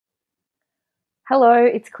Hello,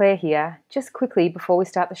 it's Claire here. Just quickly before we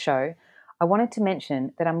start the show, I wanted to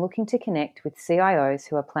mention that I'm looking to connect with CIOs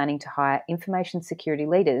who are planning to hire information security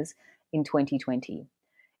leaders in 2020.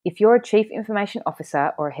 If you're a chief information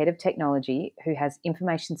officer or a head of technology who has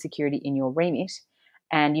information security in your remit,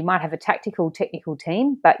 and you might have a technical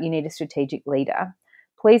team, but you need a strategic leader,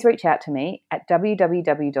 please reach out to me at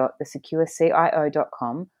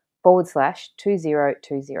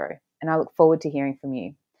www.thesecurecio.com/2020, and I look forward to hearing from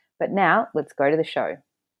you. But now, let's go to the show.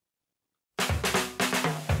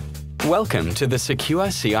 Welcome to The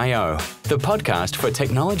Secure CIO, the podcast for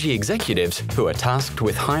technology executives who are tasked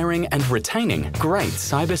with hiring and retaining great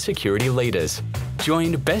cybersecurity leaders.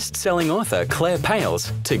 Join best-selling author Claire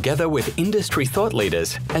Pales together with industry thought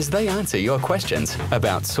leaders as they answer your questions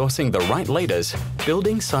about sourcing the right leaders,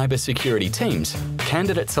 building cybersecurity teams,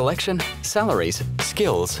 candidate selection, salaries,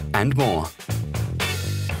 skills, and more.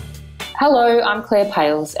 Hello, I'm Claire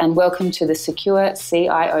Pales and welcome to the Secure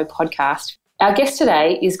CIO podcast. Our guest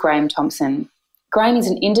today is Graham Thomson. Graham is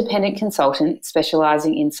an independent consultant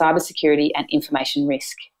specialising in cybersecurity and information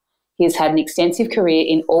risk. He has had an extensive career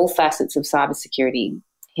in all facets of cybersecurity.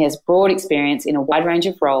 He has broad experience in a wide range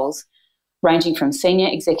of roles, ranging from senior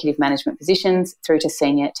executive management positions through to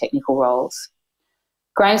senior technical roles.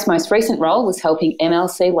 Graham's most recent role was helping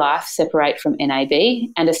MLC Life separate from NAB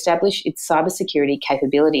and establish its cybersecurity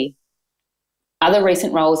capability. Other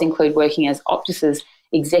recent roles include working as Optus's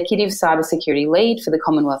Executive Cybersecurity Lead for the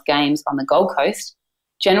Commonwealth Games on the Gold Coast,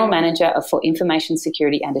 General Manager for Information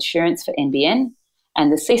Security and Assurance for NBN,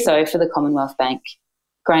 and the CISO for the Commonwealth Bank.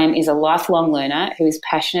 Graham is a lifelong learner who is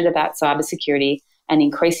passionate about cybersecurity and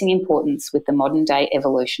increasing importance with the modern day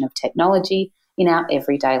evolution of technology in our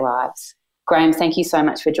everyday lives. Graham, thank you so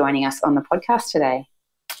much for joining us on the podcast today.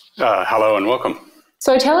 Hello and welcome.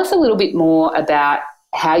 So tell us a little bit more about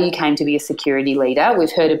how you came to be a security leader.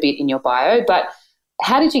 We've heard a bit in your bio, but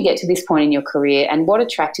how did you get to this point in your career and what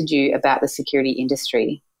attracted you about the security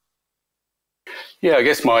industry? Yeah, I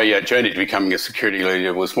guess my journey to becoming a security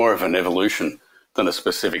leader was more of an evolution than a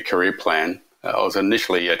specific career plan. I was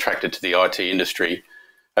initially attracted to the IT industry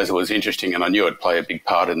as it was interesting and I knew it'd play a big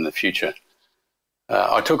part in the future.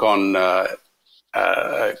 I took on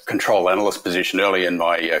a control analyst position early in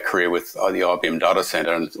my career with the IBM data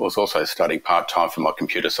center and was also studying part-time for my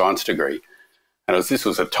computer science degree. And as this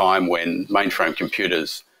was a time when mainframe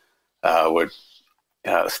computers were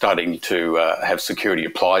starting to have security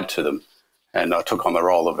applied to them, and I took on the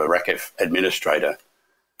role of a RACF administrator.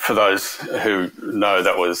 For those who know,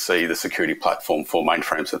 that was the security platform for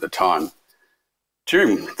mainframes at the time.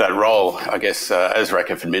 During that role, I guess, as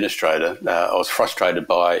RACF administrator, I was frustrated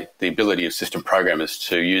by the ability of system programmers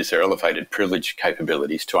to use their elevated privilege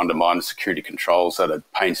capabilities to undermine the security controls that are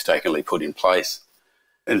painstakingly put in place.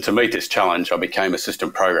 And to meet this challenge, I became a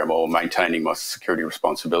system programmer while maintaining my security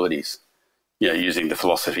responsibilities, using the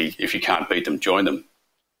philosophy, if you can't beat them, join them.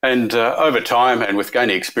 And over time, and with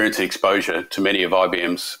gaining experience and exposure to many of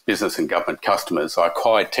IBM's business and government customers, I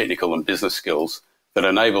acquired technical and business skills that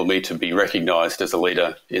enabled me to be recognised as a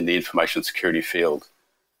leader in the information security field.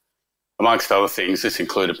 Amongst other things, this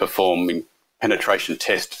included performing penetration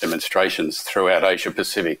test demonstrations throughout Asia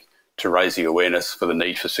Pacific to raise the awareness for the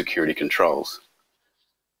need for security controls.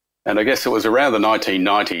 And I guess it was around the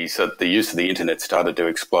 1990s that the use of the internet started to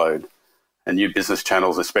explode, and new business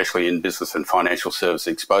channels, especially in business and financial services,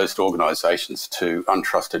 exposed organisations to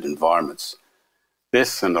untrusted environments.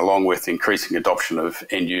 This, and along with increasing adoption of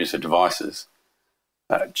end-user devices,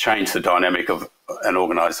 changed the dynamic of an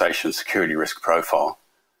organisation's security risk profile.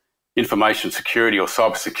 Information security, or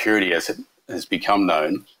cybersecurity as it has become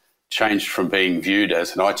known, changed from being viewed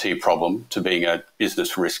as an IT problem to being a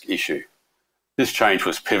business risk issue. This change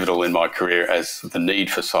was pivotal in my career as the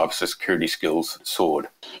need for cybersecurity skills soared.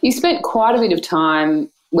 You spent quite a bit of time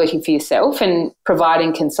working for yourself and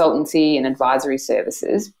providing consultancy and advisory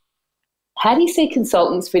services. How do you see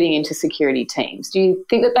consultants fitting into security teams? Do you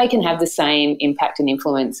think that they can have the same impact and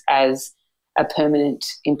influence as a permanent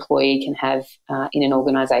employee can have in an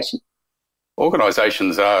organisation?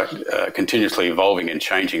 Organisations are continuously evolving and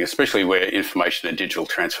changing, especially where information and digital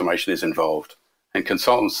transformation is involved. And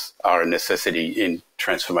consultants are a necessity in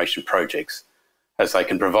transformation projects as they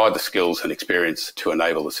can provide the skills and experience to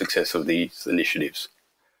enable the success of these initiatives.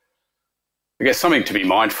 I guess something to be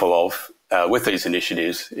mindful of with these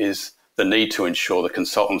initiatives is the need to ensure the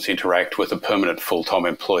consultants interact with the permanent full-time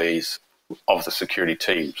employees of the security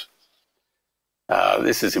teams.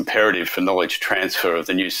 This is imperative for knowledge transfer of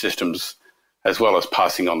the new systems, as well as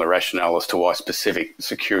passing on the rationale as to why specific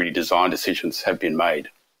security design decisions have been made.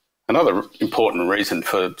 Another important reason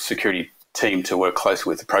for security team to work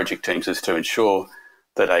closely with the project teams is to ensure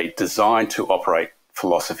that a design to operate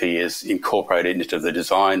philosophy is incorporated into the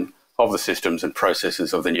design of the systems and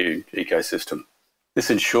processes of the new ecosystem. This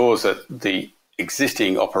ensures that the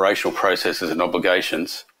existing operational processes and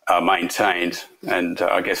obligations are maintained, and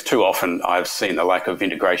I guess too often I've seen the lack of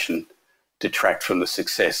integration detract from the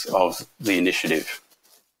success of the initiative,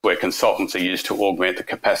 where consultants are used to augment the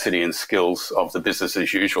capacity and skills of the business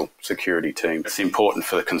as usual security team. It's important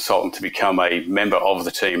for the consultant to become a member of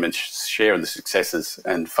the team and share in the successes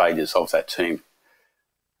and failures of that team.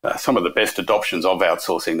 Some of the best adoptions of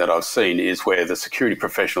outsourcing that I've seen is where the security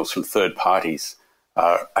professionals from third parties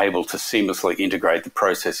are able to seamlessly integrate the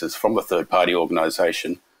processes from the third-party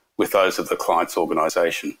organisation with those of the client's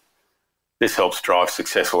organisation. This helps drive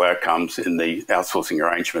successful outcomes in the outsourcing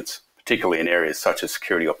arrangements, particularly in areas such as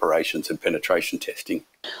security operations and penetration testing.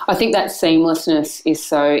 I think that seamlessness is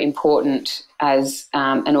so important as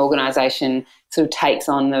an organisation sort of takes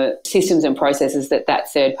on the systems and processes that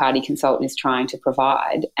third-party consultant is trying to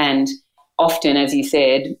provide. And often, as you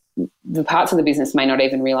said, the parts of the business may not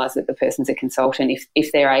even realise that the person's a consultant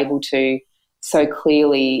if they're able to so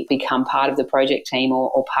clearly become part of the project team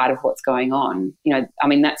or part of what's going on. You know, I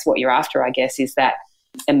mean, that's what you're after, I guess, is that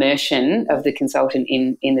immersion of the consultant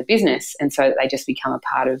in the business, and so that they just become a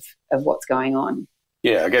part of what's going on.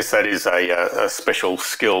 Yeah, I guess that is a special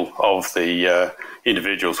skill of the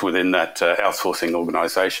individuals within that outsourcing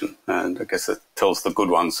organisation, and I guess it tells the good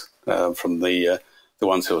ones from the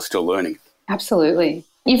ones who are still learning. Absolutely.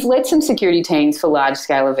 You've led some security teams for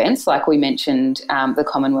large-scale events, like we mentioned, the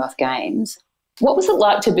Commonwealth Games. What was it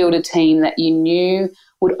like to build a team that you knew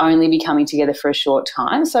would only be coming together for a short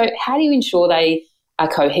time? So how do you ensure they are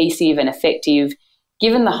cohesive and effective,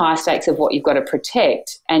 given the high stakes of what you've got to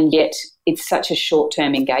protect, and yet it's such a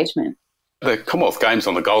short-term engagement? The Commonwealth Games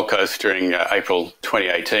on the Gold Coast during April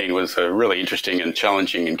 2018 was a really interesting and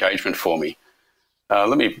challenging engagement for me.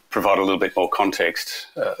 Let me provide a little bit more context.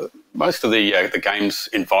 Most of the Games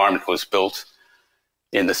environment was built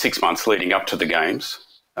in the 6 months leading up to the Games.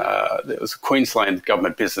 There was a Queensland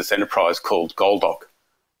government business enterprise called Goldoc,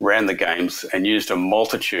 ran the Games and used a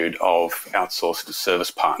multitude of outsourced service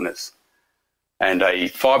partners. And a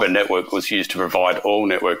fibre network was used to provide all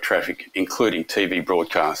network traffic, including TV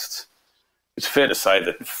broadcasts. It's fair to say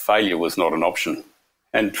that failure was not an option.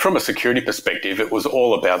 And from a security perspective, it was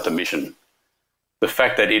all about the mission. The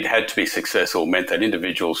fact that it had to be successful meant that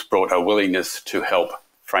individuals brought a willingness to help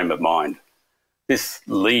frame of mind. This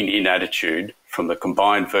lean-in attitude from the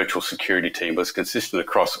combined virtual security team was consistent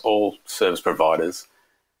across all service providers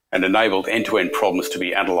and enabled end-to-end problems to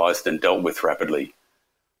be analysed and dealt with rapidly.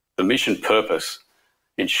 The mission purpose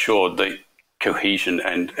ensured the cohesion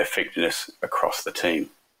and effectiveness across the team.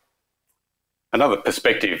 Another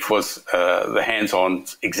perspective was the hands-on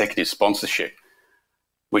executive sponsorship,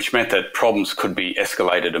 which meant that problems could be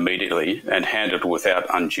escalated immediately and handled without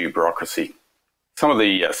undue bureaucracy. Some of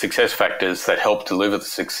the success factors that helped deliver the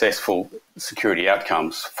successful security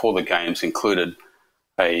outcomes for the Games included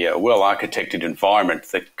a well-architected environment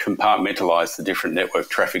that compartmentalised the different network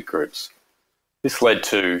traffic groups. This led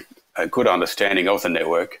to a good understanding of the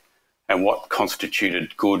network and what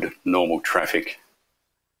constituted good normal traffic.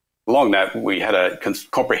 Along that, we had a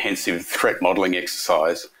comprehensive threat modelling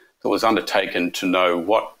exercise that was undertaken to know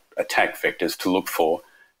what attack vectors to look for,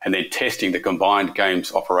 and then testing the combined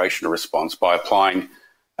Games operational response by applying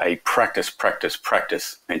a practice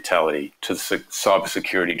mentality to the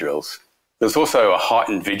cybersecurity drills. There's also a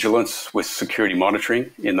heightened vigilance with security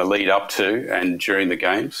monitoring in the lead up to and during the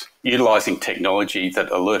Games, utilising technology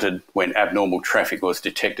that alerted when abnormal traffic was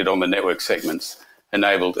detected on the network segments,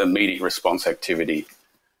 enabled immediate response activity.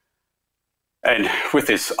 And with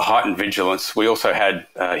this heightened vigilance, we also had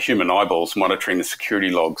human eyeballs monitoring the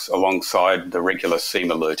security logs alongside the regular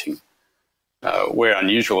SIEM alerting. Where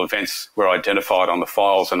unusual events were identified on the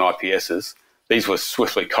files and IPSs, these were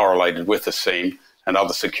swiftly correlated with the SIEM and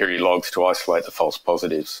other security logs to isolate the false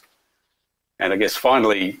positives. And I guess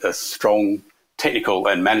finally, a strong technical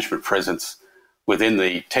and management presence within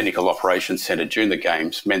the Technical Operations Centre during the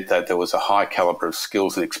Games meant that there was a high calibre of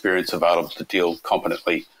skills and experience available to deal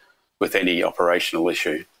competently with any operational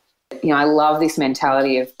issue. You know, I love this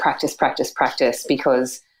mentality of practice,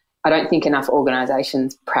 because I don't think enough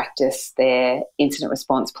organisations practice their incident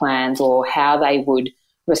response plans or how they would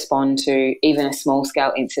respond to even a small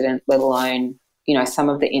scale incident, let alone, you know, some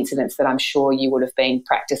of the incidents that I'm sure you would have been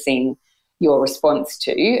practicing your response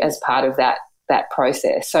to as part of that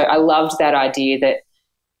process. So I loved that idea that,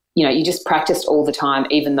 you know, you just practiced all the time,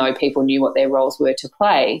 even though people knew what their roles were to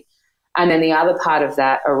play. And then the other part of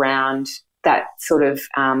that around that sort of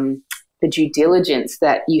the due diligence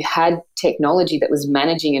that you had technology that was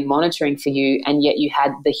managing and monitoring for you, and yet you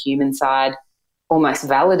had the human side almost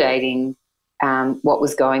validating what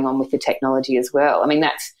was going on with the technology as well. I mean,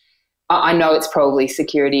 I know it's probably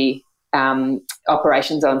security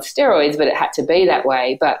operations on steroids, but it had to be that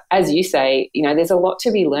way. But as you say, there's a lot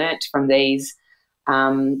to be learnt from these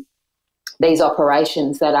operations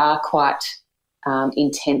that are quite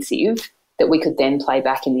intensive, that we could then play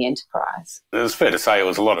back in the enterprise. It was fair to say it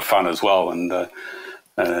was a lot of fun as well, and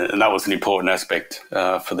that was an important aspect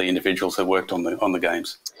for the individuals that worked on the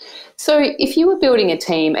games. So if you were building a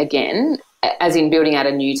team again, as in building out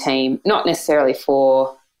a new team, not necessarily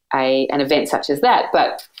for an event such as that,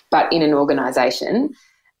 but in an organisation,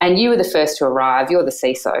 and you were the first to arrive, you're the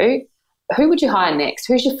CISO, who would you hire next?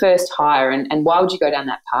 Who's your first hire, and why would you go down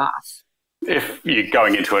that path? If you're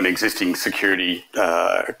going into an existing security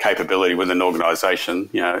capability within an organisation,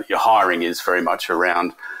 your hiring is very much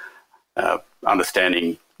around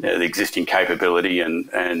understanding the existing capability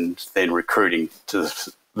and then recruiting to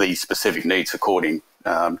the specific needs according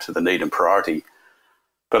to the need and priority.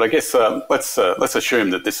 But I guess let's assume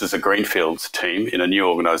that this is a greenfields team in a new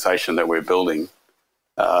organisation that we're building,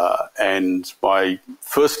 and my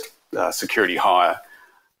first security hire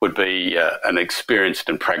would be an experienced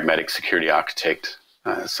and pragmatic security architect,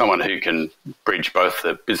 someone who can bridge both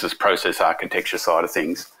the business process architecture side of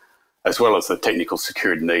things as well as the technical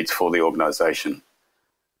security needs for the organisation.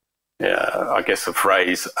 I guess the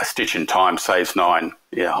phrase "a stitch in time saves nine"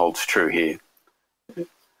 holds true here.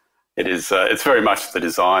 It's very much the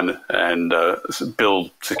design and build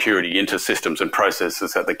security into systems and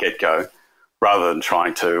processes at the get-go, rather than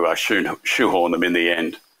trying to shoehorn them in the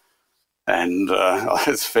end. And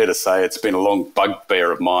it's fair to say it's been a long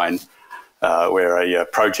bugbear of mine where a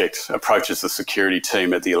project approaches the security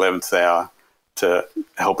team at the 11th hour to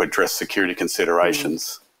help address security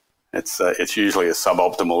considerations. It's usually a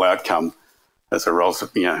suboptimal outcome as a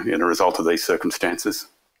result of these circumstances.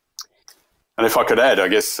 And if I could add, I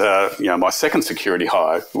guess my second security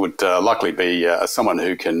hire would likely be someone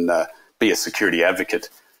who can be a security advocate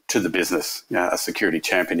to the business, a security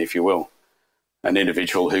champion, if you will. An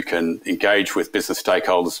individual who can engage with business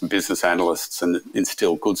stakeholders and business analysts and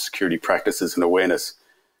instill good security practices and awareness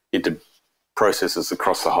into processes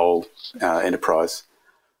across the whole enterprise.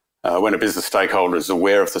 When a business stakeholder is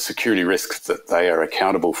aware of the security risks that they are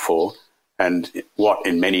accountable for and what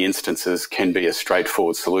in many instances can be a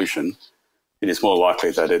straightforward solution, it is more likely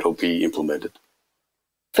that it will be implemented.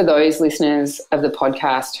 For those listeners of the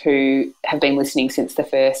podcast who have been listening since the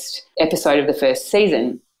first episode of the first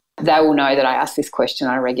season, they will know that I ask this question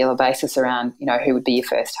on a regular basis around, who would be your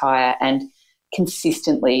first hire, and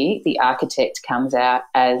consistently the architect comes out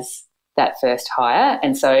as that first hire.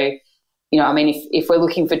 And so, if we're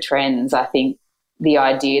looking for trends, I think the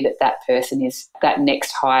idea that that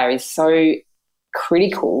next hire is so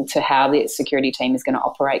critical to how the security team is going to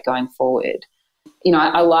operate going forward.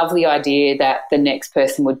 I love the idea that the next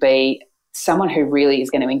person would be someone who really is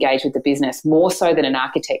going to engage with the business more so than an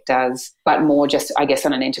architect does, but more just, I guess,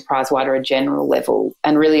 on an enterprise-wide or a general level,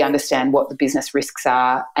 and really understand what the business risks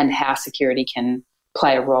are and how security can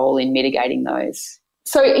play a role in mitigating those.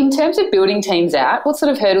 So in terms of building teams out, what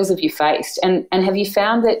sort of hurdles have you faced? And have you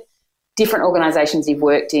found that different organisations you've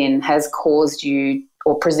worked in has caused you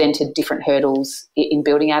or presented different hurdles in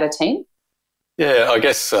building out a team? Yeah, I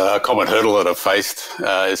guess a common hurdle that I've faced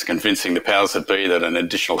is convincing the powers that be that an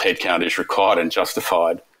additional headcount is required and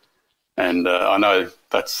justified. And I know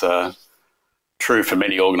that's true for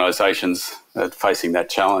many organisations facing that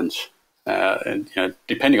challenge. And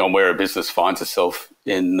depending on where a business finds itself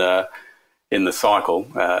in the cycle,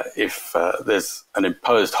 if there's an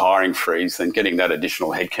imposed hiring freeze, then getting that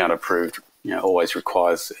additional headcount approved always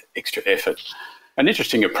requires extra effort. An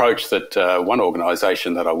interesting approach that one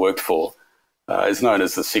organisation that I worked for is known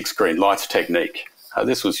as the 6 green lights technique.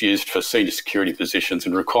 This was used for senior security positions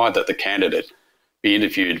and required that the candidate be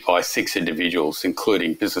interviewed by 6 individuals,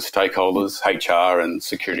 including business stakeholders, HR, and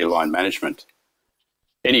security line management.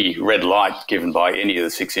 Any red light given by any of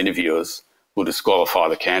the 6 interviewers will disqualify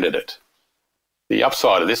the candidate. The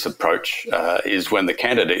upside of this approach is when the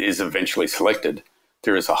candidate is eventually selected,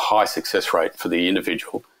 there is a high success rate for the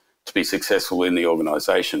individual to be successful in the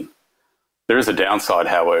organisation. There is a downside,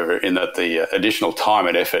 however, in that the additional time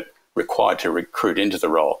and effort required to recruit into the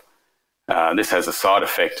role. This has a side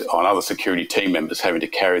effect on other security team members having to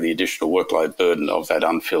carry the additional workload burden of that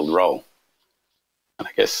unfilled role. And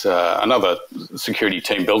I guess another security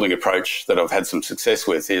team building approach that I've had some success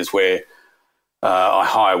with is where I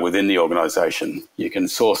hire within the organisation. You can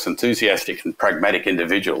source enthusiastic and pragmatic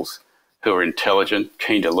individuals who are intelligent,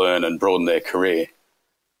 keen to learn and broaden their career.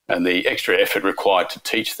 And the extra effort required to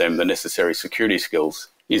teach them the necessary security skills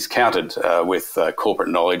is countered with corporate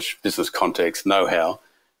knowledge, business context, know-how,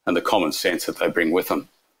 and the common sense that they bring with them.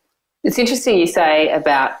 It's interesting you say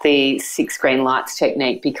about the 6 green lights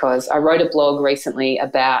technique, because I wrote a blog recently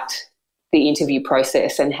about the interview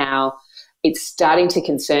process and how it's starting to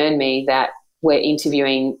concern me that we're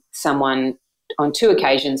interviewing someone on 2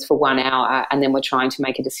 occasions for 1 hour, and then we're trying to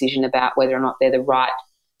make a decision about whether or not they're the right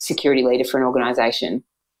security leader for an organisation.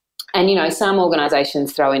 And, you know, some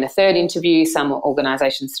organisations throw in a 3rd interview, some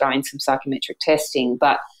organisations throw in some psychometric testing,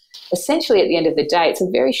 but essentially at the end of the day, it's a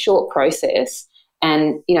very short process.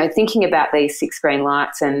 And, you know, thinking about these 6 green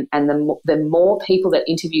lights and the more people that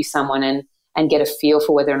interview someone and get a feel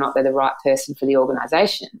for whether or not they're the right person for the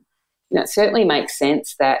organisation, you know, it certainly makes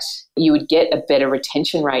sense that you would get a better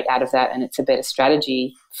retention rate out of that, and it's a better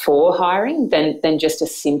strategy for hiring than just a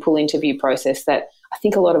simple interview process that I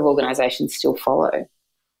think a lot of organisations still follow.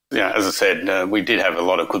 Yeah, as I said, we did have a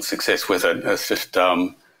lot of good success with it. It's just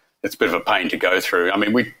it's a bit of a pain to go through. I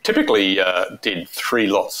mean, we typically did 3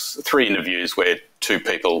 interviews where 2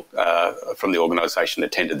 people from the organisation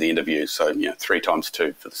attended the interview. So, you know, 3 times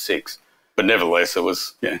 2 for the 6. But nevertheless, it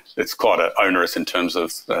was, it's quite onerous in terms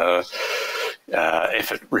of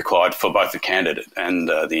effort required for both the candidate and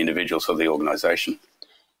the individuals of the organisation.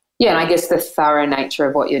 Yeah, and I guess the thorough nature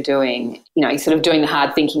of what you're doing, you know, you're sort of doing the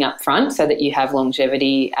hard thinking up front so that you have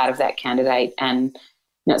longevity out of that candidate. And,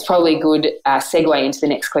 you know, it's probably a good segue into the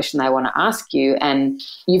next question I want to ask you. And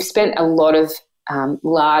you've spent a lot of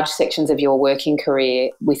large sections of your working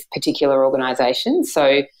career with particular organisations.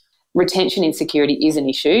 So retention in security is an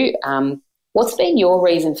issue. What's been your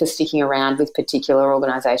reason for sticking around with particular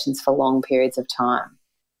organisations for long periods of time?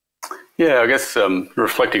 Yeah, I guess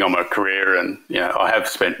reflecting on my career, and I have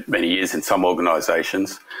spent many years in some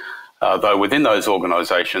organisations, though within those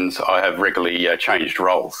organisations I have regularly changed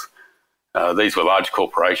roles. These were large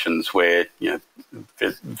corporations where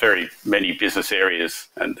there's very many business areas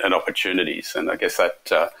and opportunities, and I guess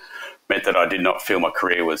that meant that I did not feel my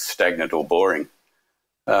career was stagnant or boring.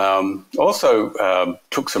 Also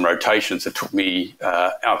took some rotations that took me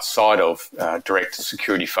outside of direct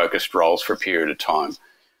security-focused roles for a period of time.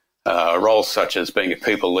 Roles such as being a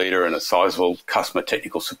people leader in a sizable customer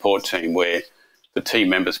technical support team where the team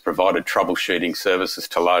members provided troubleshooting services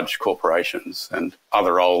to large corporations, and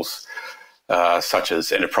other roles such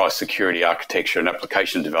as enterprise security architecture and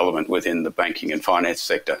application development within the banking and finance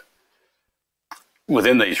sector.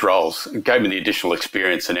 Within these roles, it gave me the additional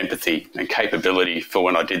experience and empathy and capability for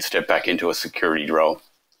when I did step back into a security role.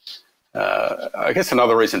 I guess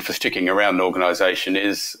another reason for sticking around an organisation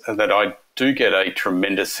is that I do get a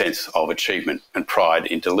tremendous sense of achievement and pride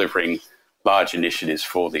in delivering large initiatives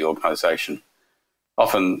for the organisation.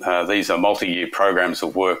 Often these are multi-year programs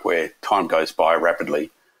of work where time goes by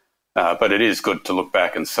rapidly, but it is good to look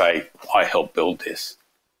back and say, I helped build this.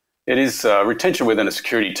 It is retention within a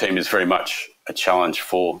security team is very much a challenge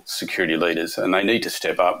for security leaders, and they need to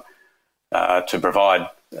step up to provide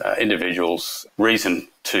individuals reason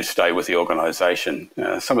to stay with the organisation.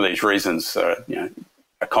 Some of these reasons are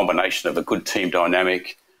a combination of a good team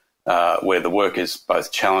dynamic where the work is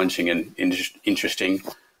both challenging and interesting,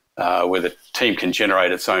 where the team can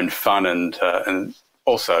generate its own fun, and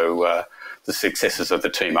also the successes of the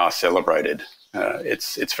team are celebrated.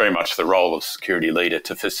 It's very much the role of security leader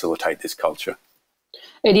to facilitate this culture.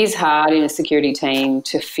 It is hard in a security team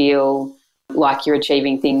to feel like you're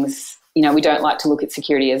achieving things. You know, we don't like to look at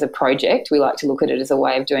security as a project. We like to look at it as a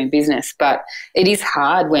way of doing business. But it is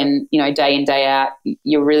hard when, day in, day out,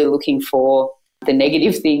 you're really looking for the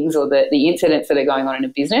negative things or the incidents that are going on in a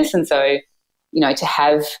business. And so, to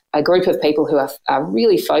have a group of people who are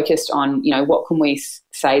really focused on, what can we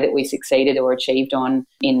say that we succeeded or achieved on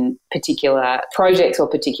in particular projects or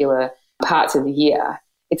particular parts of the year,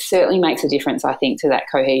 it certainly makes a difference, I think, to that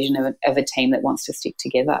cohesion of a team that wants to stick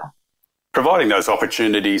together. Providing those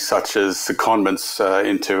opportunities such as secondments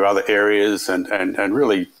into other areas and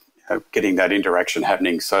really getting that interaction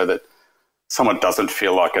happening so that someone doesn't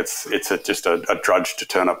feel like it's just a drudge to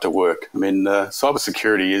turn up to work. I mean,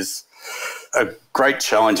 cybersecurity is a great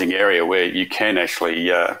challenging area where you can actually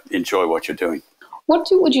enjoy what you're doing. What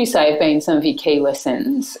would you say have been some of your key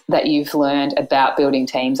lessons that you've learned about building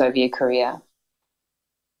teams over your career?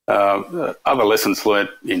 Other lessons learnt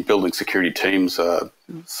in building security teams are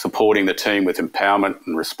supporting the team with empowerment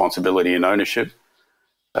and responsibility and ownership,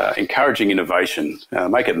 encouraging innovation,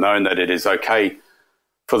 make it known that it is okay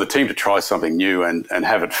for the team to try something new and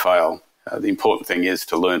have it fail. The important thing is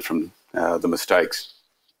to learn from the mistakes.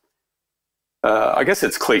 I guess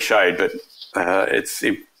it's cliched, but it's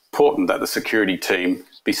important that the security team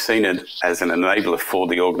be seen as an enabler for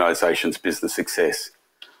the organisation's business success.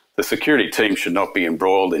 The security team should not be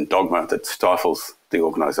embroiled in dogma that stifles the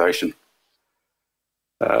organisation.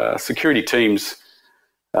 Security teams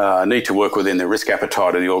need to work within the risk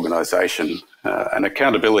appetite of the organisation. And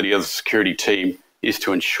accountability of the security team is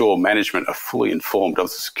to ensure management are fully informed of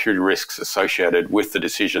the security risks associated with the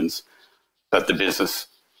decisions that the business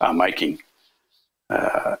are making.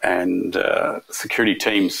 And security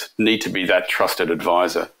teams need to be that trusted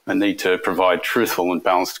advisor and need to provide truthful and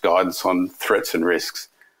balanced guidance on threats and risks.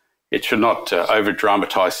 It should not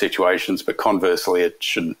over-dramatise situations, but conversely, it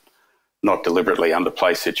should not deliberately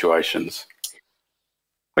underplay situations.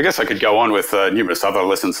 I guess I could go on with numerous other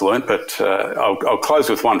lessons learned, but I'll close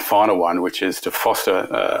with one final one, which is to foster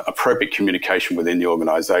appropriate communication within the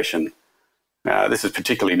organisation. This is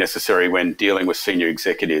particularly necessary when dealing with senior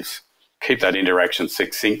executives. Keep that interaction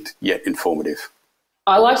succinct yet informative.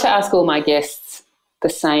 I like to ask all my guests the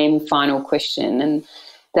same final question, and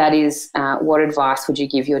that is, what advice would you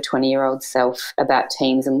give your 20-year-old self about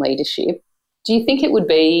teams and leadership? Do you think it would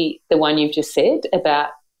be the one you've just said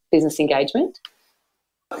about business engagement?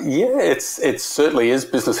 Yeah, it certainly is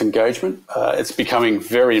business engagement. It's becoming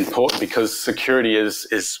very important because security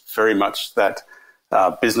is very much that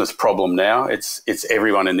business problem now. It's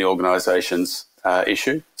everyone in the organisation's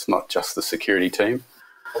issue. It's not just the security team.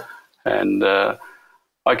 And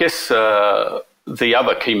I guess the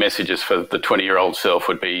other key messages for the 20-year-old self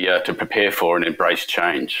would be to prepare for and embrace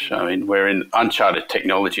change. I mean, we're in uncharted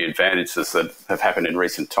technology advances that have happened in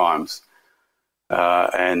recent times.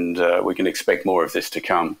 And we can expect more of this to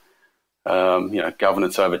come.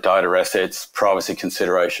 Governance over data assets, privacy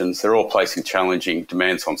considerations, they're all placing challenging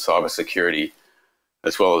demands on cybersecurity,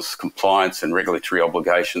 as well as compliance and regulatory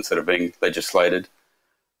obligations that are being legislated.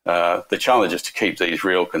 The challenge is to keep these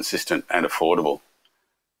real, consistent and affordable.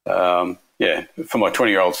 For my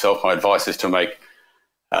 20-year-old self, my advice is to make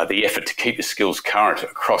the effort to keep your skills current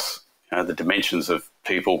across the dimensions of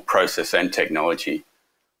people, process and technology.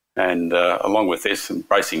 And along with this,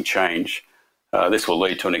 embracing change, this will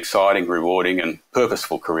lead to an exciting, rewarding and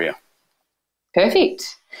purposeful career.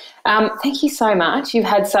 Perfect. Thank you so much. You've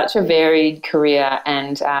had such a varied career,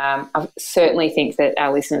 and I certainly think that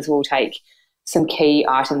our listeners will take some key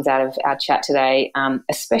items out of our chat today.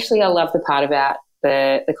 Especially I love the part about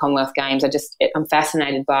the Commonwealth Games. I'm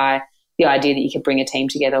fascinated by the idea that you could bring a team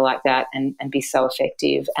together like that and be so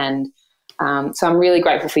effective. And so I'm really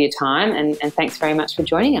grateful for your time, and thanks very much for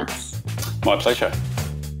joining us. My pleasure.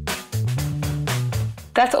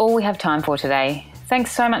 That's all we have time for today.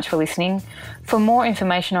 Thanks so much for listening. For more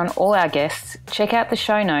information on all our guests, check out the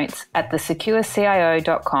show notes at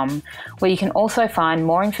thesecurecio.com, where you can also find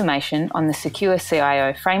more information on the Secure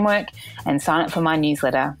CIO framework and sign up for my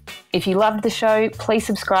newsletter. If you loved the show, please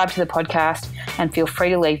subscribe to the podcast and feel free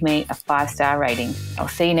to leave me a 5-star rating. I'll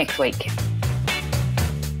see you next week.